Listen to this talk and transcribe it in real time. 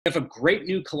You have a great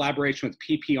new collaboration with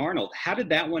P.P. Arnold. How did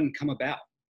that one come about?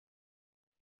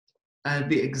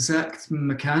 The exact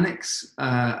mechanics,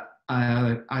 I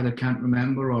either can't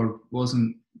remember or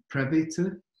wasn't privy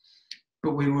to.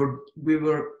 But we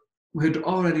had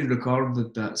already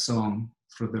recorded that song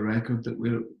for the record that we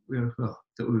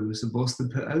were supposed to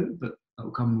put out, but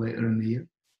that'll come later in the year.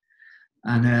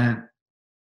 And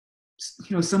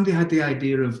somebody had the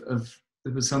idea of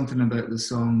there was something about the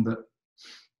song that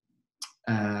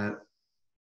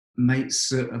might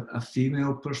suit a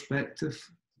female perspective,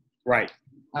 right?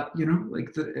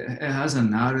 It has a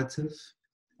narrative,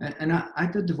 and I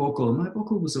did the vocal, and my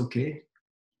vocal was okay,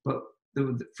 but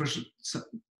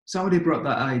somebody brought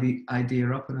that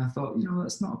idea up, and I thought,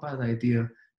 that's not a bad idea,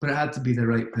 but it had to be the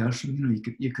right person.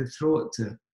 You could throw it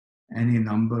to any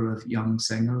number of young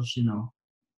singers,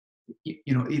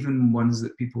 even ones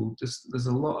that people there's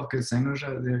a lot of good singers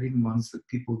out there, even ones that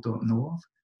people don't know of.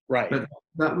 Right. But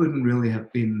that wouldn't really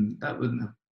have been, that would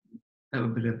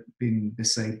have been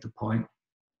beside the point.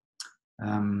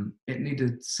 It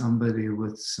needed somebody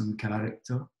with some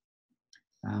character.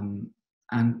 And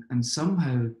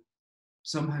somehow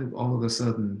all of a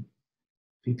sudden,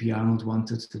 P.P. Arnold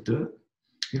wanted to do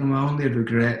it. My only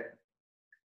regret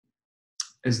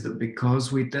is that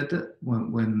because we did it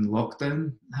when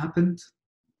lockdown happened,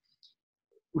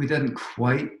 we didn't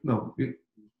quite,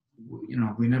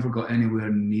 we never got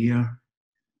anywhere near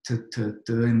to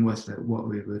doing with it what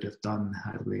we would have done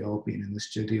had we all been in the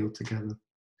studio together.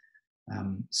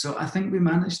 So I think we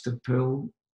managed to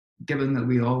pull, given that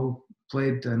we all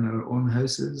played in our own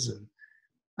houses, and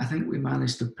I think we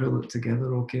managed to pull it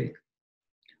together okay.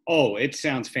 Oh, it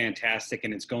sounds fantastic,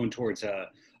 and it's going towards a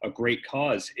great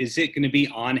cause. Is it going to be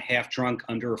on Half Drunk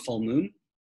Under a Full Moon?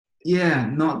 Yeah,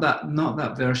 not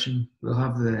that version. We'll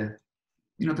have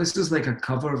this is like a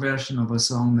cover version of a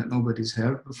song that nobody's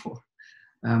heard before.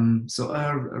 So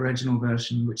our original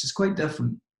version, which is quite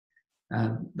different,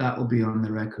 that will be on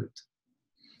the record.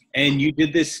 And you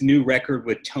did this new record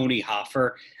with Tony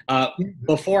Hoffer.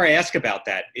 Before I ask about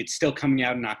that, it's still coming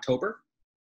out in October?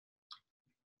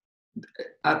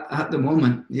 At the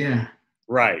moment, yeah.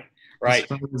 Right. As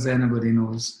far as anybody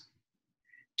knows.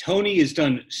 Tony has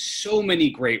done so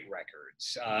many great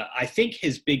records. I think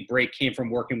his big break came from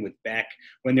working with Beck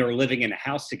when they were living in a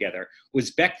house together.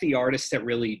 Was Beck the artist that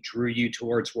really drew you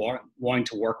towards wanting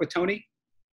to work with Tony?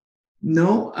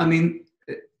 No, I mean,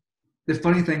 the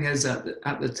funny thing is at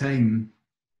the time,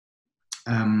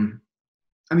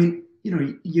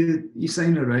 you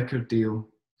sign a record deal.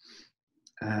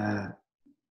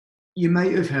 You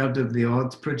might have heard of the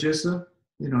odd producer.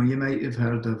 You might have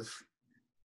heard of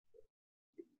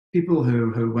people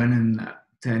who are winning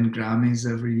 10 Grammys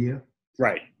every year.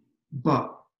 Right.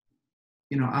 But,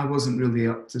 I wasn't really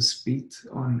up to speed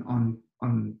on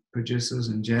producers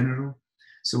in general.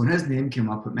 So when his name came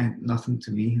up, it meant nothing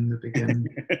to me in the beginning.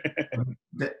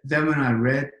 Then when I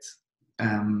read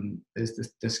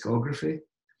his discography,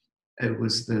 it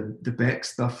was the Beck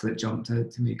stuff that jumped out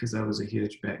to me, because I was a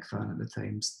huge Beck fan at the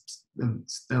time.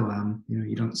 Still am.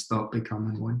 You don't stop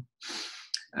becoming one.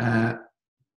 That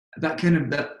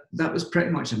was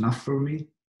pretty much enough for me.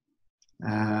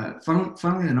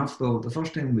 Funnily enough, though, the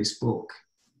first time we spoke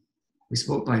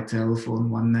by telephone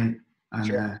one night, and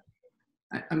sure.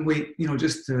 And we,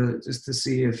 just to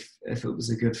see if it was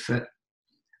a good fit,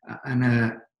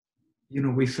 and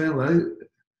we fell out,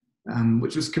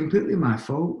 which was completely my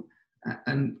fault.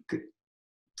 And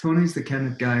Tony's the kind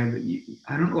of guy that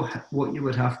I don't know what you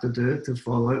would have to do to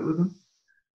fall out with him,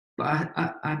 but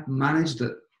I managed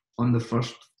it on the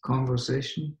first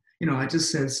conversation. I just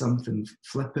said something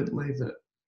flippantly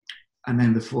and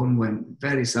then the phone went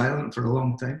very silent for a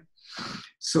long time.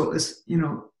 So it's,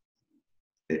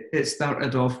 it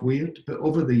started off weird, but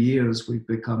over the years we've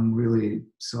become really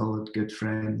solid, good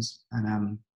friends,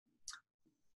 and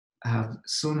I have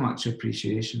so much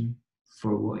appreciation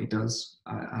for what he does.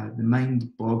 The mind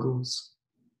boggles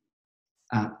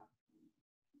at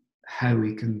how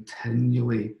he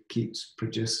continually keeps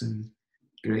producing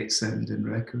great sounding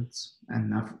records,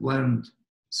 and I've learned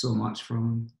so much from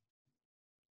him.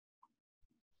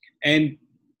 And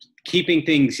keeping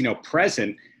things,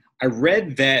 present, I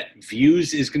read that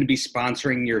Views is going to be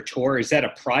sponsoring your tour. Is that a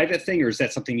private thing, or is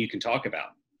that something you can talk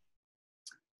about?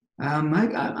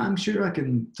 I'm sure I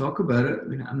can talk about it. I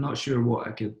mean, I'm not sure what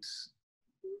I could.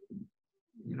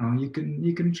 You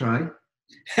can try.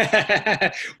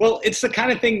 Well, it's the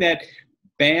kind of thing that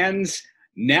bands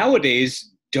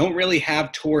nowadays don't really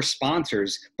have tour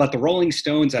sponsors, but the Rolling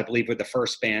Stones, I believe, were the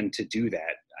first band to do that.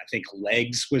 I think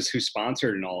Legs was who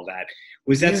sponsored and all that.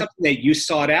 Was that Yeah. something that you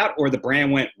sought out, or the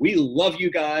brand went, we love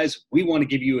you guys, we want to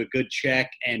give you a good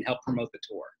check and help promote the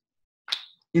tour?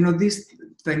 You know, these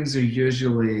things are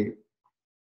usually,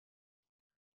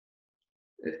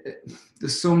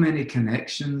 there's so many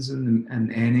connections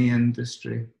in any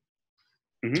industry.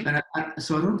 Mm-hmm. And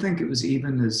so I don't think it was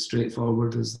even as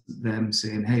straightforward as them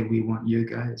saying, hey, we want you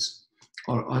guys,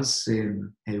 or us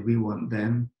saying, hey, we want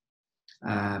them.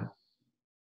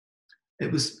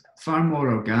 It was far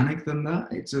more organic than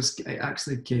that. It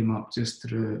actually came up just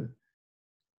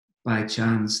by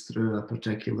chance through a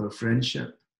particular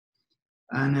friendship.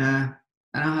 And I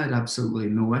had absolutely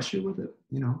no issue with it,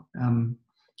 you know.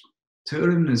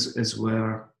 Touring is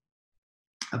where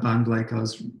a band like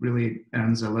us really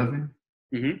earns a living.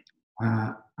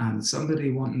 Mm-hmm. And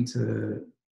somebody wanting to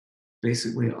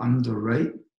basically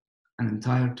underwrite an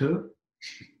entire tour,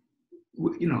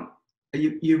 you know,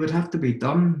 you would have to be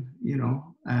done, you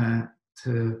know,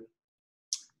 to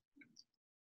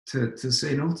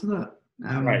say no to that.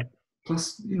 Right.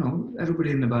 Plus, you know,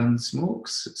 everybody in the band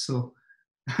smokes, so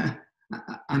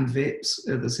and vapes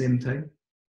at the same time.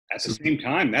 At the same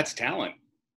time, that's talent.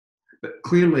 But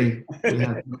clearly, we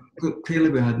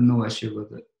had no issue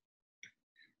with it.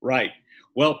 Right.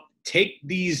 Well, take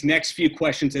these next few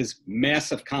questions as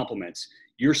massive compliments.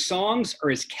 Your songs are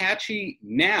as catchy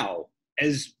now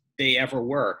as they ever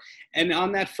were. And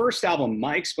on that first album,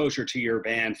 my exposure to your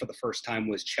band for the first time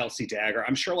was Chelsea Dagger.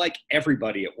 I'm sure like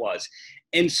everybody it was.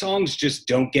 And songs just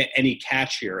don't get any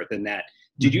catchier than that.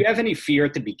 Did you have any fear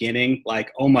at the beginning?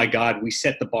 Like, oh my God, we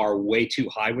set the bar way too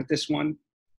high with this one?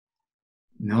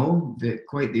 No,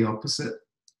 quite the opposite.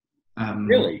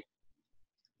 Really?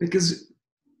 Because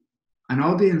an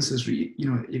audience is, you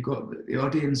know, you've got the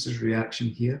audience's reaction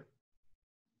here,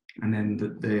 and then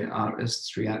the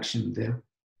artist's reaction there,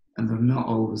 and they're not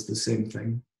always the same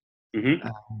thing. Mm-hmm.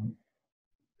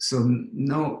 So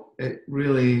no, it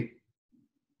really,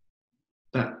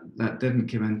 that didn't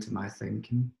come into my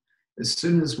thinking. As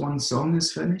soon as one song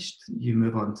is finished, you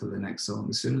move on to the next song.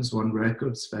 As soon as one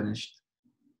record's finished,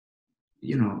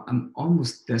 you know, I'm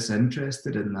almost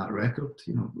disinterested in that record.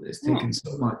 You know, it's taken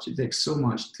so much. It takes so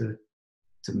much to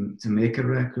make a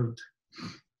record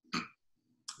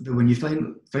that when you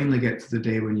finally get to the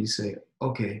day when you say,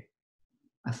 okay,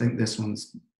 I think this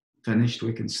one's finished,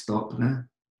 we can stop now.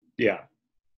 Yeah.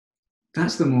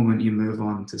 That's the moment you move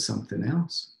on to something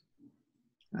else.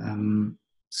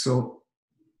 So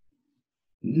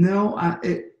no,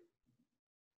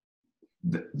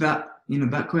 that, you know,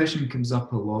 that question comes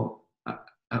up a lot,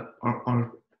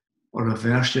 or a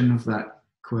version of that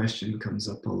question comes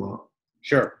up a lot.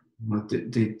 Sure. You know,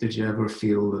 did you ever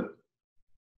feel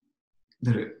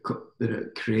that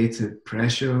it created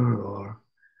pressure? Or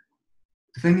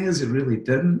the thing is, it really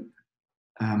didn't.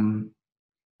 And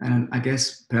I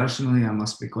guess personally, I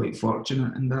must be quite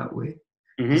fortunate in that way,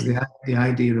 because the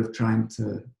idea of trying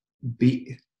to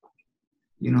beat,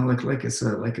 you know, like it's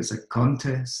a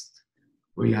contest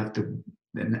where you have to,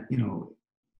 you know.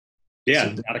 Yeah,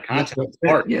 so not a contest.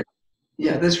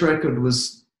 Yeah, this record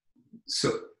was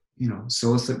so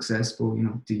successful. You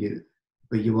know,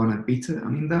 but you want to beat it? I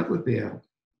mean, that would be a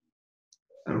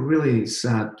really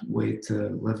sad way to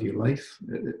live your life.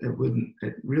 It wouldn't.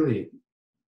 It really,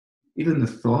 even the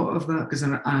thought of that, because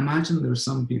I imagine there's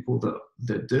some people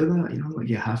that do that. You know, like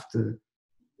you have to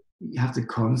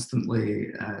constantly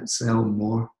sell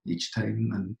more each time,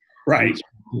 and right.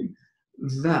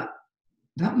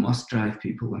 That must drive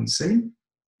people insane,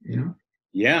 you know?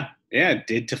 Yeah, it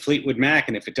did to Fleetwood Mac,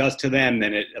 and if it does to them,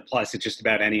 then it applies to just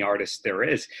about any artist there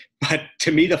is. But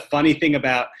to me, the funny thing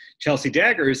about Chelsea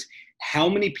Dagger is how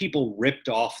many people ripped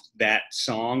off that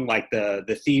song, like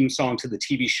the theme song to the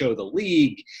TV show The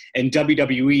League, and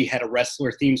WWE had a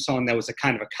wrestler theme song that was a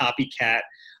kind of a copycat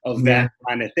of that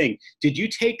kind of thing. Did you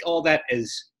take all that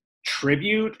as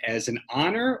tribute, as an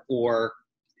honor, or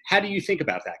how do you think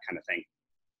about that kind of thing?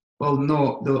 Well,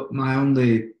 no, my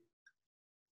only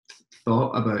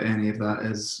thought about any of that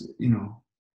is, you know,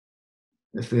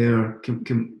 if they're,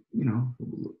 can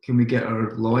we get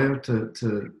our lawyer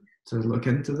to look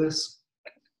into this?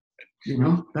 You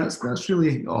know, that's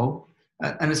really all.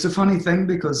 And it's a funny thing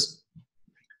because,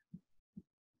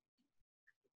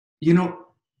 you know,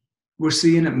 we're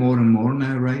seeing it more and more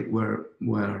now, right?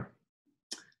 Where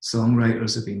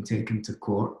songwriters have been taken to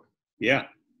court. Yeah.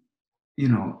 You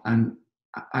know, and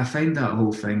I find that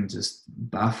whole thing just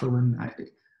baffling.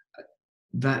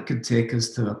 That could take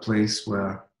us to a place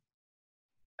where,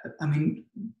 I mean,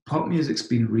 pop music's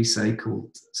been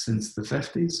recycled since the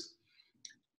 50s.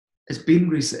 It's been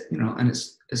you know, and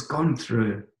it's gone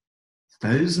through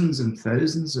thousands and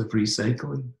thousands of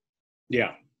recycling.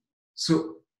 Yeah.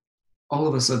 So all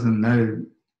of a sudden now,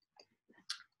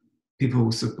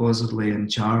 people supposedly in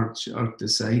charge are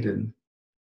deciding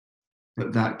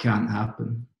that that can't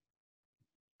happen.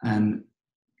 And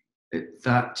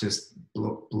that just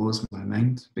blows my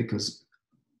mind, because,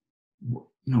 you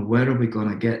know, where are we going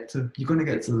to get to? You're going to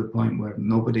get to the point where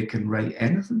nobody can write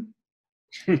anything.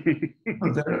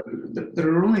 Well, there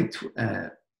are only, I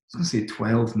was going to say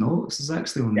 12 notes. There's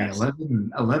actually only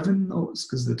 11 notes,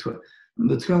 because the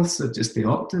 12ths are just the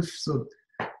octave. So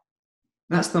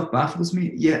that stuff baffles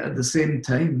me. Yet at the same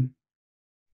time,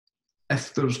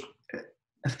 if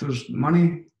there's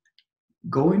money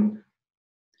going,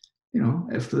 you know,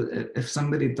 if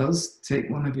somebody does take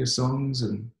one of your songs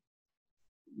and,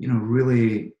 you know,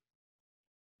 really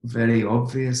very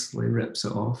obviously rips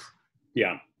it off,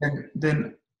 yeah,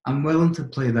 then I'm willing to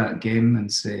play that game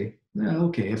and say, yeah,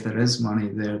 okay, if there is money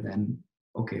there, then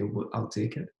okay, I'll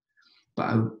take it. But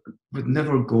I would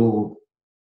never go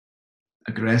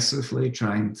aggressively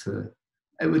trying to.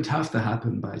 It would have to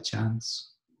happen by chance.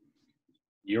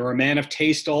 You're a man of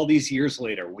taste all these years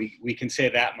later. We can say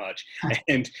that much.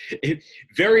 And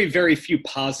very, very few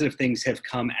positive things have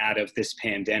come out of this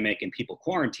pandemic and people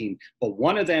quarantined. But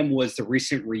one of them was the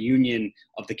recent reunion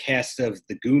of the cast of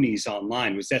the Goonies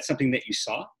online. Was that something that you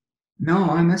saw? No,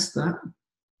 I missed that.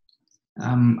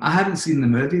 I hadn't seen the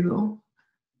movie though.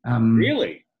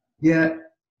 Really? Yeah,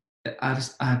 I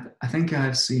think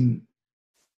I've seen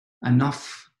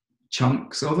enough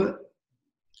chunks of it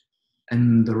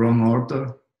in the wrong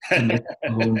order to make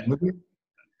the whole movie.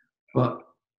 But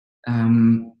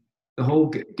the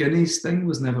whole Goonies thing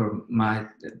was never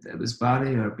it was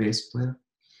Barry, our bass player.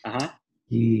 Uh-huh.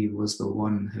 He was the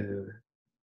one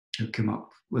who came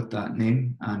up with that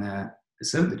name, and it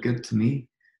sounded good to me.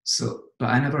 So,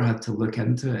 but I never had to look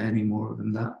into it any more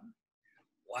than that.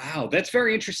 Wow, that's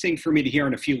very interesting for me to hear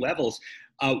on a few levels.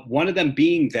 One of them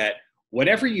being that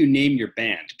whatever you name your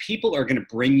band, people are going to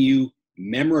bring you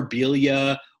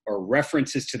memorabilia or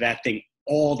references to that thing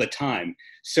all the time.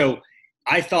 So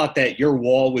I thought that your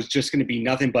wall was just going to be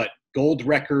nothing but gold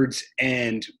records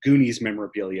and Goonies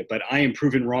memorabilia, but I am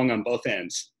proven wrong on both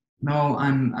ends. No,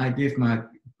 I gave my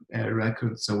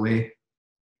records away.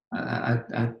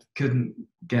 I couldn't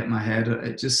get my head.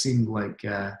 It just seemed like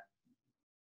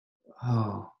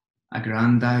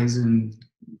aggrandizing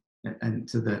and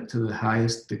to the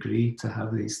highest degree to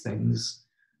have these things.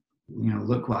 You know,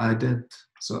 look what I did.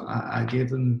 So I gave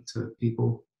them to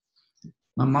people.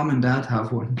 My mum and dad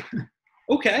have one.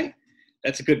 Okay,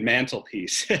 that's a good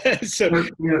mantelpiece. So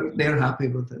they're happy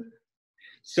with it.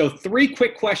 So 3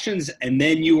 quick questions, and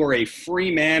then you are a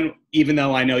free man, even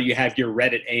though I know you have your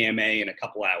Reddit AMA in a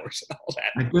couple hours and all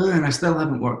that. I do, and I still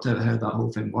haven't worked out how that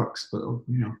whole thing works, but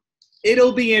you know.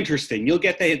 It'll be interesting. You'll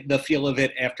get the feel of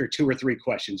it after 2 or 3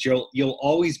 questions. You'll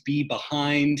always be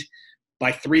behind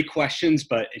by 3 questions,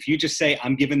 but if you just say,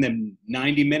 I'm giving them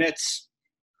 90 minutes,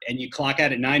 and you clock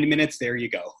out at 90 minutes, there you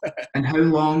go. And how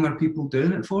long are people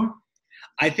doing it for?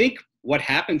 I think what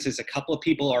happens is a couple of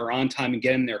people are on time and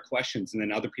getting their questions, and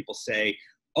then other people say,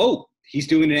 oh, he's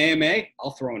doing an AMA,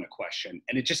 I'll throw in a question.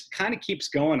 And it just kind of keeps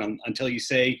going until you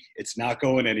say it's not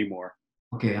going anymore.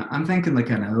 Okay, I'm thinking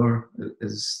like an hour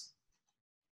is...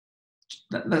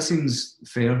 That seems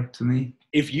fair to me.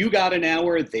 If you got an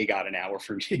hour, they got an hour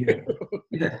from you.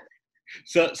 Yeah.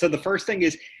 So the first thing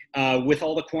is, with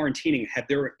all the quarantining, have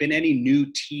there been any new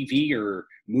TV or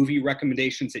movie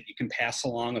recommendations that you can pass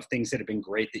along of things that have been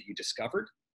great that you discovered?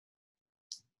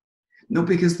 No,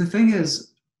 because the thing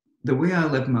is, the way I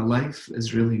live my life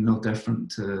is really no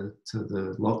different to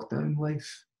the lockdown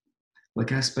life.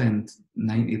 Like I spend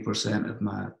 90% of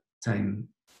my time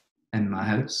in my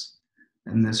house,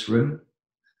 in this room.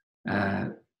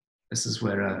 This is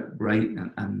where I write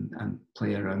and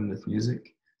play around with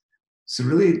music. So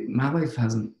really, my life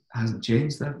hasn't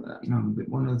changed. That, you know, I'm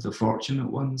one of the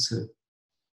fortunate ones who.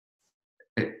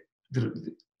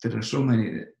 There are so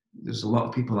many. There's a lot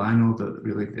of people I know that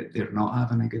really they're not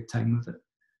having a good time with it.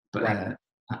 But right.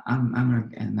 I'm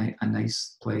in a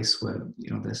nice place where,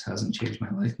 you know, this hasn't changed my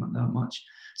life not that much.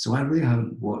 So I really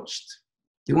haven't watched.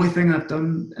 The only thing I've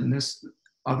done in this,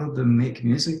 other than make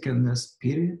music in this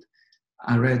period,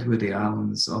 I read Woody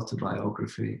Allen's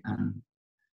autobiography, and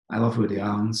I love Woody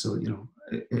Allen, so, you know,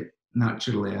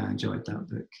 naturally I enjoyed that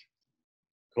book.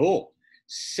 Cool.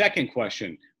 Second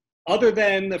question. Other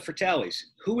than the Fratellis,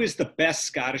 who is the best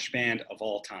Scottish band of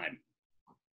all time?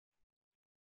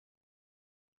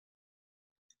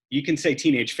 You can say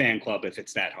Teenage Fan Club if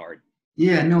it's that hard.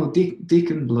 Yeah, no,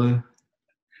 Deacon Blue.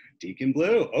 Deacon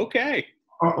Blue, okay.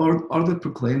 Or the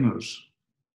Proclaimers.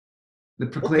 The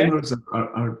Proclaimers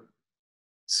are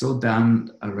so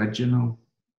damn original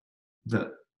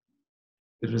that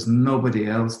there is nobody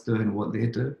else doing what they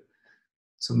do.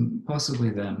 So possibly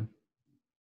them.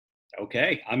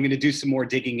 Okay, I'm going to do some more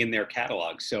digging in their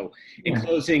catalog. So in Yeah.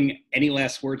 closing, any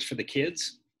last words for the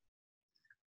kids?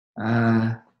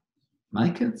 My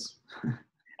kids.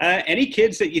 Any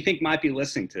kids that you think might be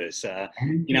listening to this?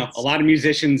 You know, Kids. a lot of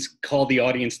musicians call the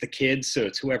audience the kids, so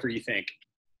it's whoever you think.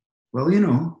 Well, you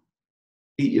know,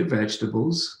 eat your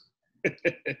vegetables.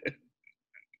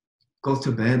 Go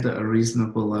to bed at a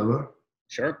reasonable hour.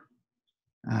 Sure.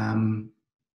 And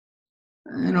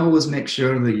always make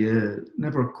sure that you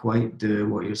never quite do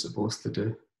what you're supposed to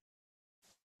do.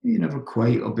 You never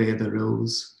quite obey the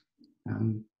rules.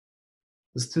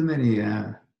 There's too many,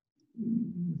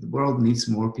 the world needs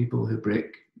more people who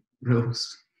break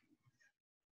rules.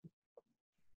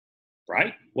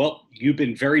 Right. Well, you've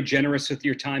been very generous with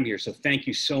your time here, so thank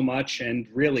you so much, and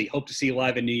really hope to see you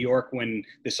live in New York when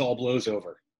this all blows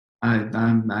over.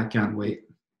 I can't wait.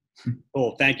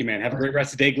 Cool. Thank you, man. Have a great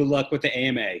rest of the day. Good luck with the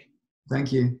AMA.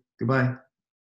 Thank you. Goodbye.